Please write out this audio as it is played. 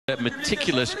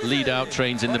meticulous lead-out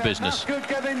trains in the business.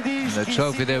 And the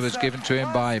trophy there was given to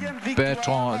him by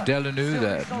Bertrand Delanoux,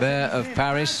 the mayor of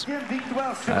Paris,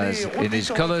 as in his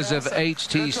colors of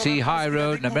HTC High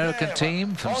Road, an American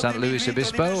team from San Luis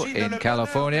Obispo in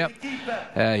California.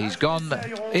 He's gone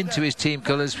into his team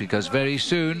colors because very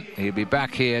soon he'll be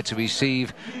back here to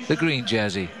receive the green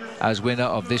jersey as winner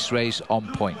of this race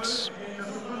on points.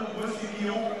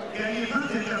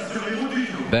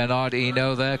 Bernard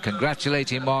Hinault there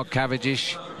congratulating Mark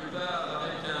Cavendish,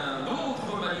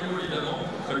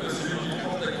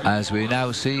 as we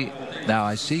now see. Now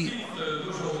I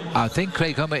think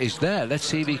Craig Hummer is there. Let's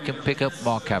see if he can pick up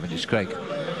Mark Cavendish. Craig.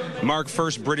 Mark,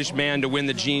 first British man to win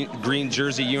the green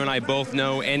jersey. You and I both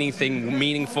know anything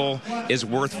meaningful is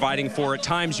worth fighting for. At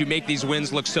times you make these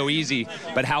wins look so easy,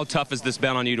 but how tough has this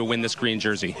been on you to win this green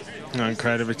jersey?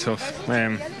 Incredibly tough.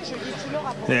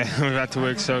 Yeah, we've had to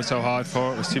work so hard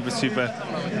for it. We're super.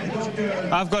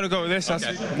 I've got to go with this.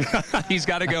 Okay. He's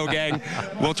got to go, gang.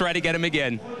 We'll try to get him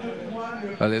again.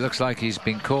 Well, it looks like he's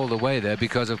been called away there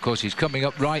because, of course, he's coming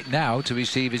up right now to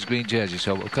receive his green jersey.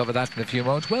 So we'll cover that in a few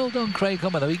moments. Well done, Craig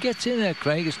Hummer, though. He gets in there,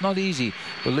 Craig. It's not easy,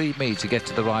 believe me, to get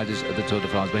to the riders of the Tour de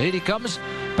France. But here he comes,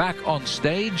 back on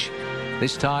stage,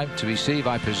 this time to receive,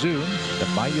 I presume, the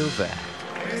maillot vert.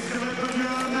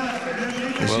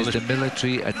 This is the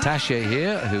military attaché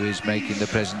here who is making the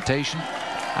presentation.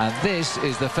 And this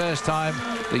is the first time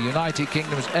the United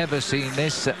Kingdom's ever seen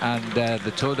this, and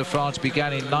the Tour de France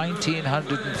began in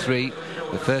 1903.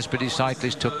 The first British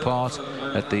cyclist took part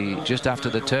at just after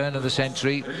the turn of the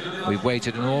century. We've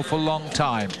waited an awful long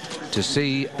time to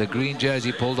see the green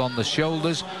jersey pulled on the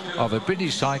shoulders of a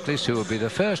British cyclist who will be the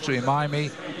first to remind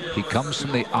me he comes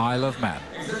from the Isle of Man.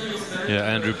 Yeah,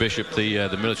 Andrew Bishop, the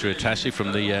military attaché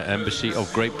from the Embassy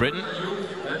of Great Britain,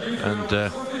 and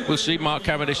we'll see Mark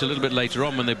Cavendish a little bit later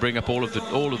on when they bring up all of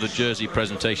the jersey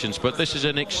presentations. But this is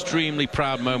an extremely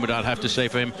proud moment, I'd have to say,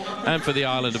 for him and for the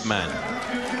Island of Man.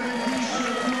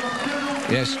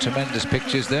 Yes, tremendous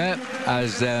pictures there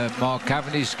as Mark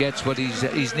Cavendish gets what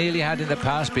he's nearly had in the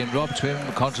past, been robbed to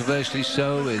him, controversially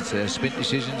so, with sprint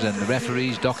decisions and the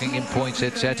referees docking him points,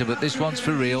 etc. But this one's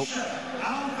for real.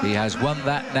 He has won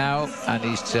that now, and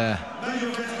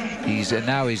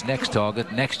now his next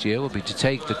target next year will be to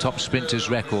take the top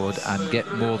sprinter's record and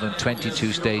get more than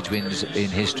 22 stage wins in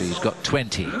history. He's got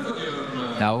 20.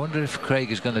 Now I wonder if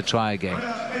Craig is going to try again.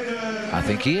 I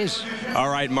think he is. All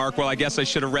right, Mark. Well, I guess I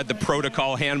should have read the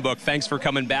protocol handbook. Thanks for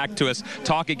coming back to us.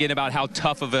 Talk again about how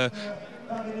tough of a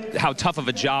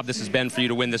job this has been for you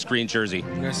to win this green jersey.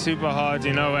 It's super hard,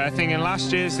 you know. I think in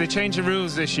last year's they changed the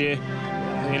rules this year.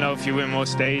 You know, if you win more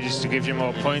stages to give you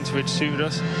more points, which suited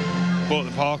us. But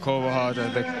the parkour were harder,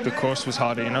 the course was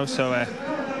harder, you know. So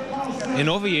in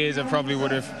other years I probably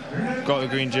would have got the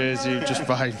green jersey just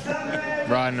by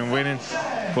riding and winning.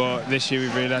 But this year we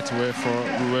really had to work for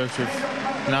it. We worked with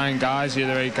 9 guys. The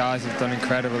other 8 guys have done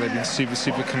incredible. They've been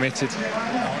super committed,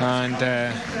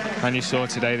 and you saw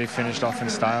today they finished off in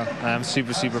style. I'm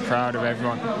super proud of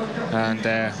everyone, and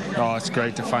it's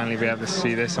great to finally be able to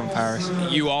see this on Paris.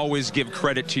 You always give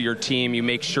credit to your team. You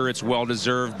make sure it's well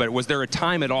deserved. But was there a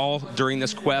time at all during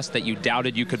this quest that you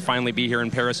doubted you could finally be here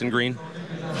in Paris in green?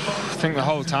 I think the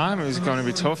whole time it was going to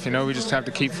be tough, you know. We just have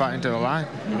to keep fighting to the line,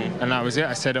 and that was it.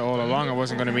 I said it all along. It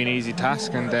wasn't going to be an easy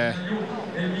task, and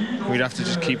we'd have to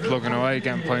just keep plugging away,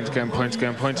 getting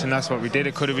points, and that's what we did.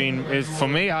 It could have been, for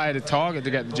me, I had a target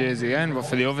to get the jersey in, but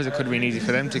for the others, it could have been easy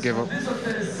for them to give up.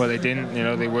 But they didn't, you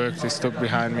know. They worked, they stuck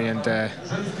behind me,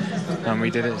 and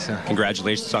we did it. So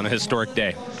congratulations on a historic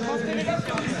day.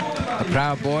 A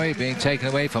proud boy being taken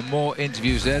away for more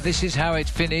interviews there. This is how it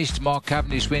finished. Mark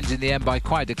Cavendish wins in the end by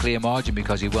quite a clear margin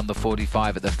because he won the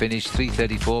 45 at the finish.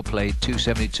 3:34 played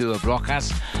 2:72 of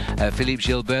Rojas. Philippe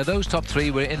Gilbert. Those top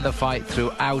 3 were in the fight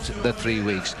throughout the 3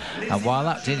 weeks. And while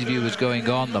that interview was going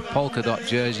on, the polka dot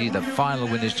jersey, the final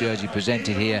winner's jersey,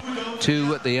 presented here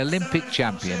to the Olympic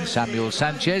champion, Samuel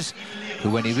Sanchez, who,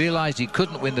 when he realised he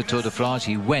couldn't win the Tour de France,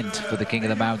 he went for the King of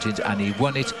the Mountains, and he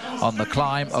won it on the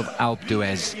climb of Alpe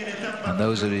d'Huez. And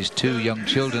those are his 2 young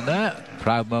children there.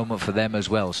 Proud moment for them as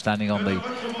well, standing on the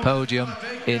podium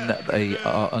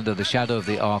under the shadow of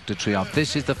the Arc de Triomphe.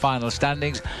 This is the final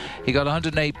standings. He got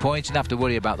 108 points. Didn't have to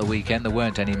worry about the weekend. There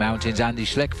weren't any mountains. Andy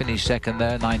Schleck finished second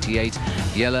there, 98.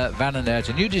 Jelle van den Aert,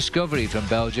 a new discovery from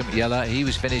Belgium. Jelle, he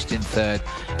was finished in 3rd.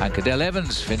 And Cadel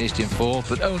Evans finished in 4th,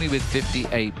 but only with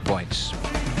 58 points.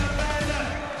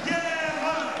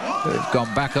 We've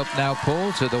gone back up now,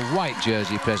 Paul, to the white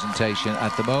jersey presentation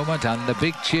at the moment, and the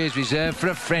big cheers reserved for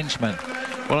a Frenchman.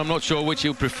 Well, I'm not sure which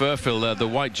you prefer, Phil, the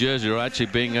white jersey or actually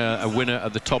being a winner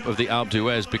at the top of the Alpe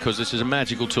d'Huez, because this is a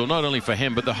magical tour, not only for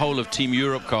him, but the whole of Team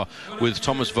Europcar, with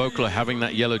Thomas Voeckler having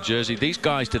that yellow jersey. These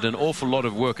guys did an awful lot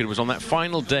of work. It was on that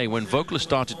final day when Voeckler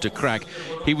started to crack,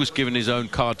 he was given his own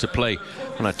card to play.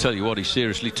 And I tell you what, he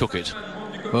seriously took it.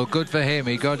 Well, good for him.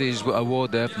 He got his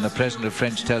award there from the president of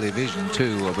French television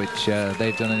too, which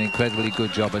they've done an incredibly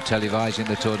good job at televising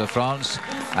the Tour de France.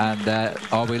 And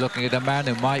are we looking at a man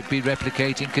who might be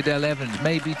replicating Cadel Evans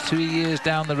maybe 3 years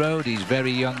down the road? He's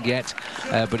very young yet,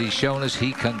 but he's shown us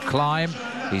he can climb.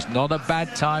 He's not a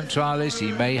bad time trialist.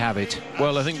 He may have it.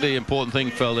 Well, I think the important thing,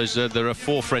 Phil, is there are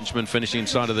 4 Frenchmen finishing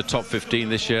inside of the top 15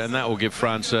 this year, and that will give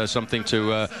France something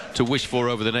to wish for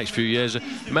over the next few years.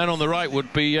 The man on the right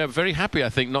would be very happy, I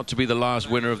think, not to be the last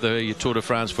winner of the Tour de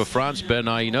France for France,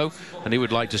 Bernard Hinault, and he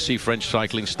would like to see French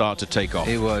cycling start to take off.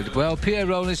 He would. Well, Pierre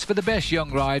Rollins for the best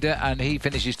young rider, and he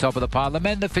finishes top of the pile. The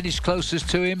men that finished closest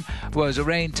to him was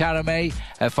Reine Taramé,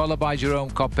 followed by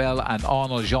Jérôme Coppel and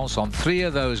Arnaud Janson. 3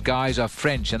 of those guys are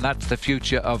French, and that's the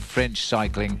future of French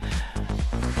cycling.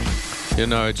 You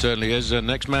know, it certainly is.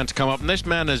 Next man to come up, and this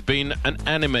man has been an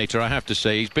animator, I have to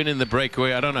say. He's been in the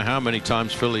breakaway, I don't know how many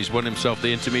times, Phil. He's won himself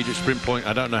the intermediate sprint point,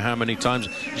 I don't know how many times.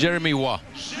 Jérémy Roy.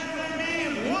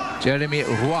 Jérémy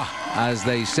Roy, as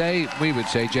they say. We would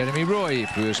say Jeremy Roy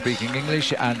if we were speaking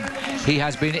English, and he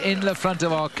has been in the front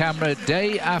of our camera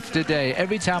day after day.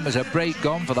 Every time there's a break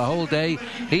gone for the whole day,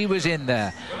 he was in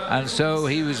there, and so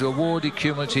he was awarded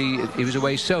cumulatively. He was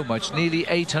away so much, nearly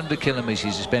 800 kilometers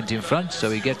he spent in front,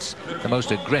 so he gets the most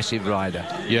aggressive rider.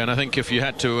 Yeah, and I think if you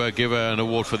had to give an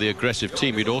award for the aggressive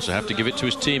team, you'd also have to give it to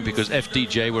his team, because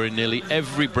FDJ were in nearly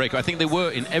every breakaway. I think they were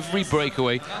in every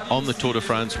breakaway on the Tour de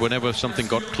France whenever something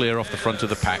got clear off the front of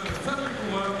the pack.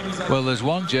 Well, there's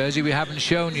one jersey we haven't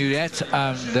shown you yet,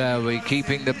 and we're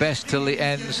keeping the best till the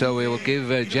end, so we will give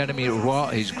Jérémy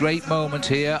Roy his great moment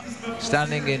here.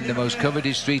 Standing in the most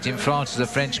coveted street in France as a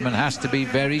Frenchman has to be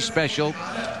very special.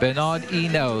 Bernard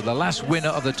Hinault, the last winner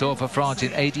of the Tour for France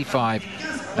in '85,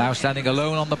 now standing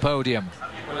alone on the podium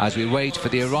as we wait for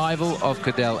the arrival of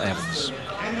Cadel Evans.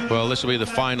 Well, this will be the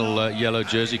final yellow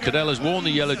jersey. Cadel has worn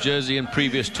the yellow jersey in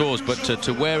previous tours, but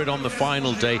to wear it on the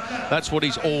final day, that's what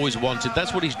he's always wanted.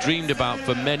 That's what he's dreamed about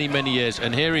for many, many years.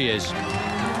 And here he is.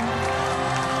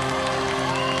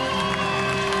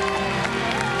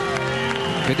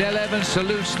 Cadel Evans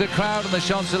salutes the crowd on the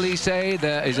Champs-Élysées.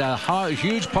 There is a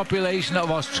huge population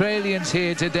of Australians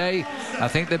here today. I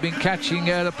think they've been catching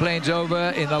aeroplanes over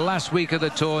in the last week of the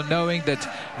tour, knowing that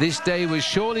this day was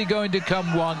surely going to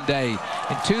come one day.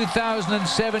 In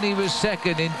 2007 he was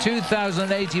second, in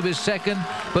 2008 he was second,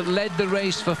 but led the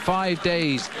race for 5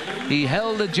 days. He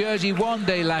held the jersey one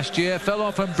day last year, fell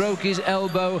off and broke his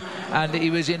elbow, and he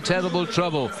was in terrible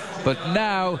trouble. But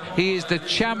now he is the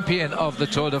champion of the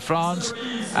Tour de France,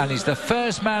 and he's the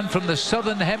first man from the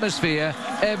Southern Hemisphere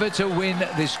ever to win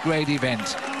this great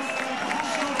event.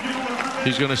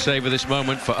 He's going to savour this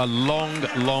moment for a long,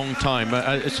 long time.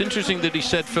 It's interesting that he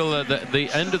said, Phil, that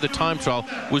the end of the time trial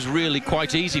was really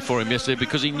quite easy for him yesterday,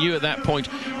 because he knew at that point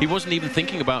he wasn't even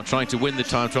thinking about trying to win the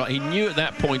time trial. He knew at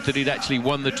that point that he'd actually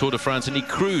won the Tour de France, and he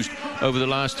cruised over the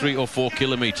last 3 or 4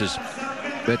 kilometres.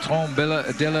 Bertrand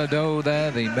Delaudeau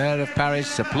there, the mayor of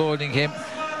Paris, applauding him.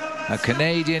 A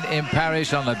Canadian in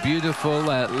Paris on a beautiful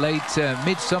late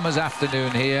midsummer's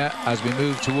afternoon here as we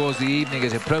move towards the evening.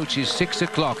 It approaches 6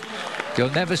 o'clock. You'll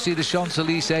never see the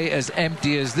Champs-Élysées as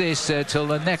empty as this till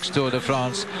the next Tour de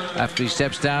France after he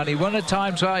steps down. He won a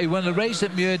time trial, he won a race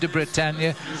at Mur de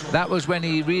Bretagne. That was when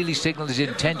he really signalled his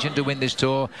intention to win this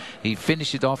tour. He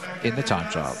finished it off in the time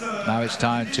trial. Now it's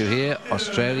time to hear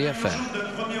Australia Fair.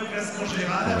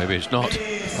 Well, maybe it's not.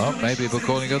 Well, maybe we're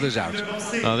calling others out.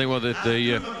 I think what they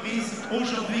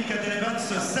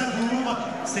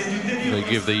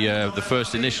give the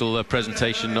first initial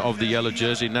presentation of the yellow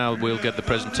jersey. Now we'll get the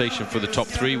presentation for the top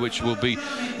 3, which will be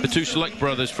the 2 Select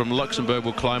brothers from Luxembourg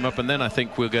will climb up, and then I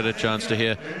think we'll get a chance to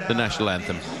hear the national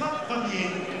anthem.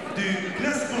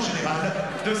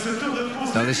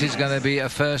 So this is going to be a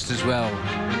first as well.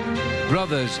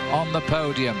 Brothers on the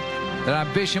podium. Their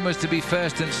ambition was to be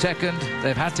first and second.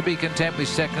 They've had to be content with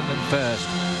second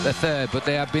and third, but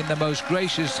they have been the most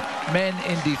gracious men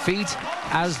in defeat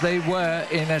as they were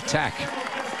in attack.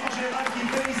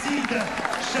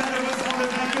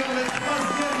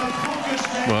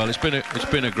 Well, it's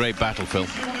been a great battle, Phil.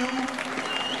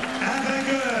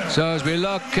 So as we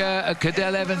look at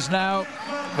Cadel Evans now,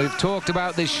 we've talked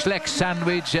about this Schleck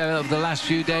sandwich of the last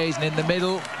few days, and in the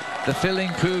middle The filling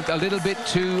proved a little bit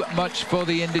too much for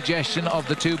the indigestion of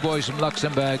the two boys from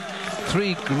Luxembourg.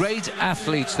 Three great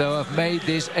athletes, though, have made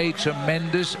this a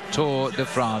tremendous Tour de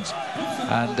France.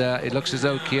 And it looks as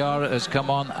though Chiara has come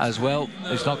on as well.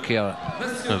 It's not Chiara.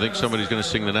 I think somebody's going to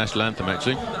sing the national anthem,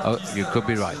 actually. Oh, you could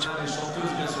be right.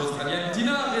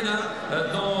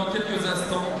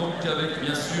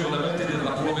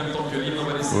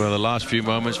 Well, the last few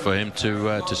moments for him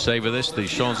to savour this. The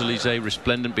Champs-Élysées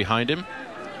resplendent behind him.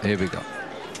 Here we go.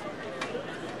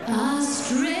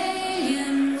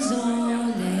 Australians,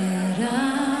 oh, let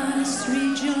us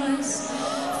rejoice,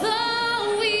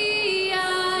 for we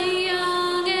are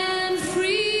young and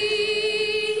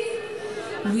free.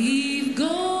 We've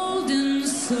golden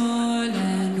soil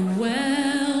and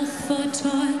wealth for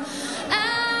toil.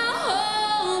 Our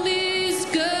home is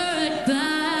girt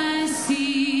by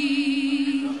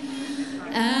sea.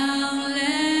 Our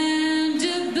land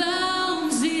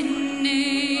abounds in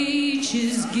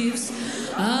nature's gifts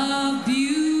of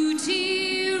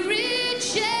beauty,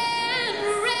 rich and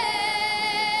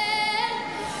rare.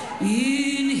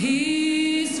 In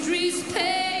history's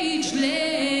page,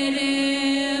 let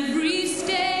every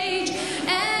stage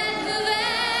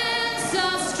advance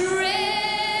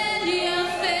Australia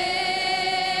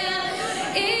fair.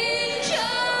 In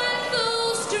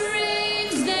joyful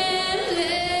strains, then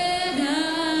let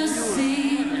us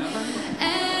sing.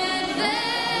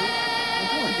 Advance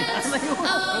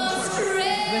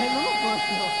Australia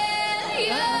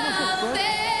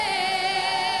fair.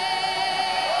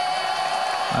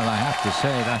 Well, I have to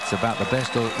say that's about the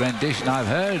best rendition I've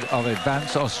heard of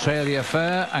Advance Australia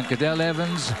Fair, and Cadel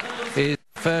Evans is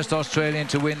the first Australian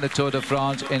to win the Tour de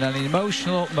France in an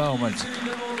emotional moment.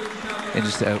 It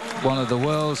is one of the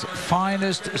world's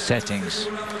finest settings.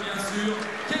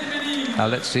 Now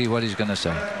let's see what he's going to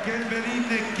say. Quel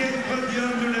périple et quel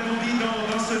podium nous l'avons dit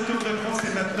dans ce Tour de France,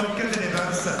 et maintenant Cadel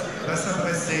Evans va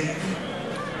s'adresser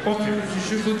au public.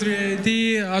 Je voudrais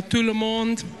dire à tout le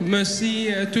monde, merci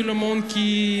à tout le monde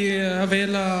qui avait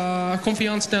la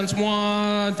confiance dans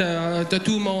moi, de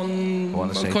tout mon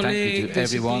collègue,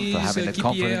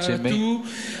 de tout.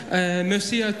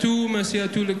 Merci à tous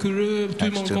le groupe,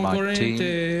 tout mon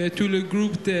concurrent, tout le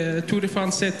groupe de Tour de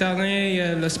France cette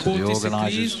année, le sport de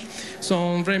cyclisme.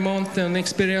 sont vraiment une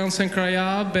expérience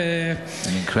incroyable. An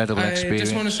incredible experience. I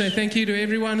just want to say thank you to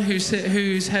everyone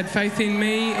who's had faith in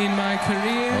me in my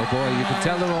career. Oh boy, you can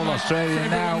tell they're all Australian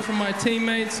now. From my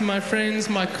teammates, my friends,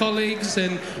 my colleagues,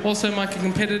 and also my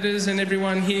competitors and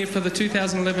everyone here for the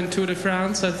 2011 Tour de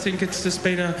France. I think it's just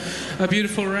been a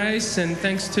beautiful race, and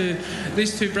thanks to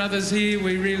these two brothers here,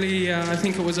 we really, I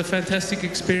think it was a fantastic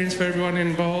experience for everyone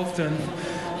involved, and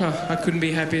I couldn't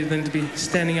be happier than to be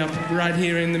standing up right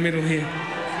here in the middle here.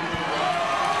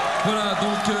 Voilà,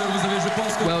 donc vous avez, je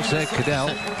pense que well said, Cadel.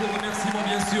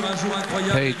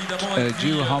 Paid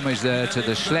due homage there to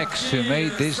the Schlecks who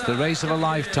made this the race of a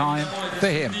lifetime for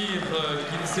him.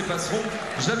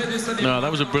 No, that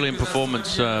was a brilliant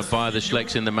performance by the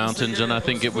Schlecks in the mountains, and I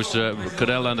think it was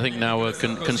Cadel, and I think now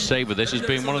can savour this as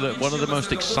being one of the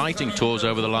most exciting tours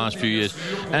over the last few years.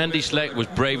 Andy Schleck was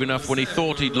brave enough when he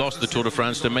thought he'd lost the Tour de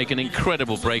France to make an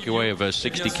incredible breakaway of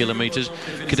 60 kilometres.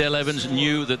 Cadel Evans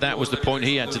knew that was the point.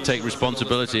 He had to take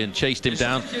responsibility and chased him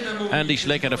down. Andy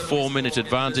Schleck had a 4-minute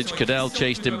advantage. Cadel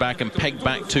chased him back and pegged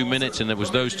back 2 minutes, and it was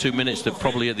those 2 minutes that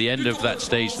probably at the end of that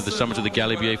stage to the summit of the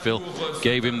Galibier Hill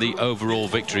gave him the overall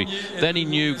victory. Then he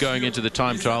knew going into the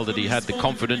time trial that he had the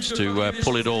confidence to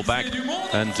pull it all back,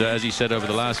 and as he said, over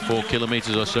the last 4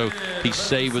 kilometres or so, he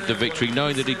savoured the victory,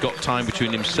 knowing that he'd got time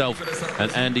between himself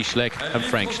and Andy Schleck and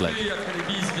Frank Schleck.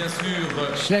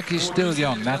 Schleck is still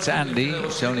young. That's Andy.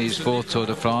 It's only his 4th Tour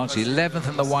de France, 11th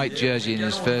in the white jersey in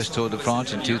his first Tour de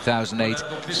France in 2008,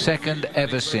 2nd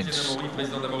ever since.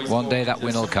 One day that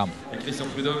win will come.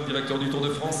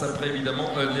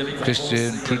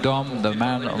 Christian Prudhomme, the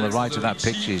man on the right of that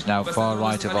picture, is now far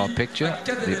right of our picture,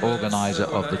 the organizer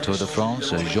of the Tour de France,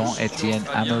 Jean-Etienne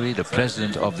Amaury, the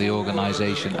president of the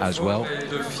organization as well.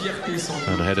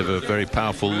 And head of a very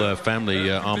powerful family,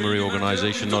 Amaury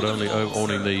organization, not only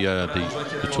owning the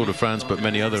Tour de France, but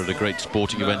many other of the great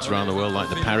sporting events around the world, like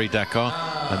the Paris-Dakar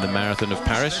and the Marathon of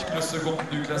Paris.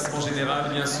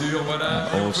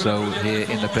 And also here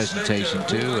in the presentation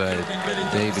too,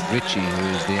 David Ritchie, who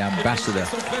is the ambassador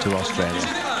to Australia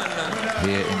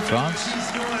here in France.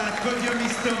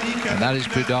 And that is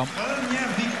Prudhomme.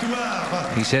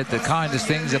 He said the kindest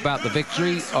things about the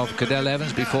victory of Cadel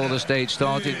Evans before the stage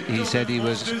started. He said he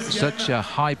was such a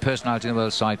high personality in the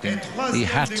world cycling. He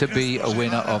had to be a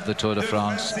winner of the Tour de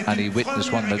France, and he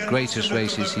witnessed one of the greatest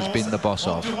races he's been the boss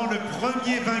of.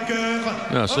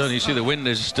 No, certainly you see the wind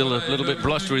is still a little bit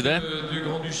blustery there.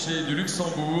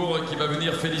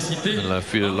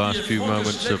 The last few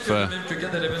moments of, for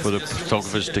the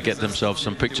photographers to get themselves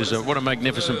some pictures. What a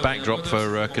magnificent backdrop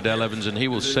for Cadel Evans, and he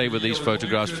will savour these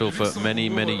photographs, Phil, for many,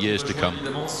 many years to come.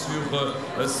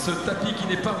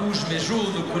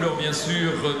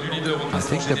 I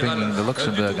think they're bringing the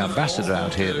Luxembourg ambassador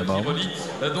out here at the moment.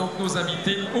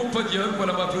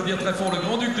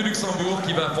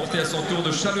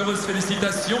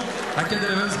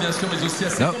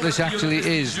 No, this actually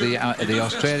is the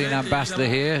Australian ambassador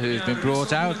here who's been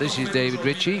brought out. This is David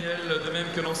Ritchie,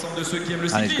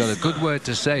 and he's got a good word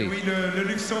to say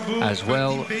as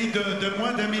well.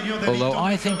 Although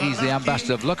I think he's the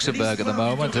ambassador of Luxembourg at the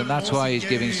moment, and that's why he's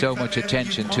giving so much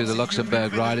attention to the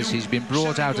Luxembourg riders. He's been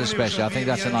brought out especially. I think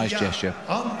that's a nice gesture.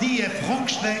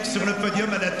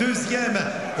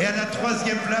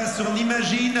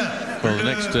 Well, the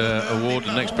next award,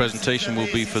 the next presentation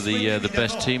will be for the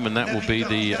best team, and that will be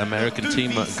the American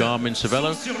team at Garmin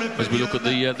Cervelo. As we look at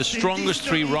the strongest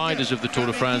three riders of the Tour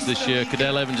de France this year,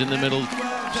 Cadel Evans in the middle,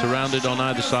 surrounded on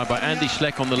either side by Andy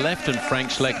Schleck on the left and Frank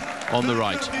Schleck on the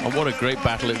right. And what a great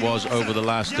battle it was over the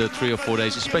last 3 or 4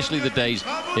 days, especially the days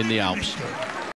in the Alps.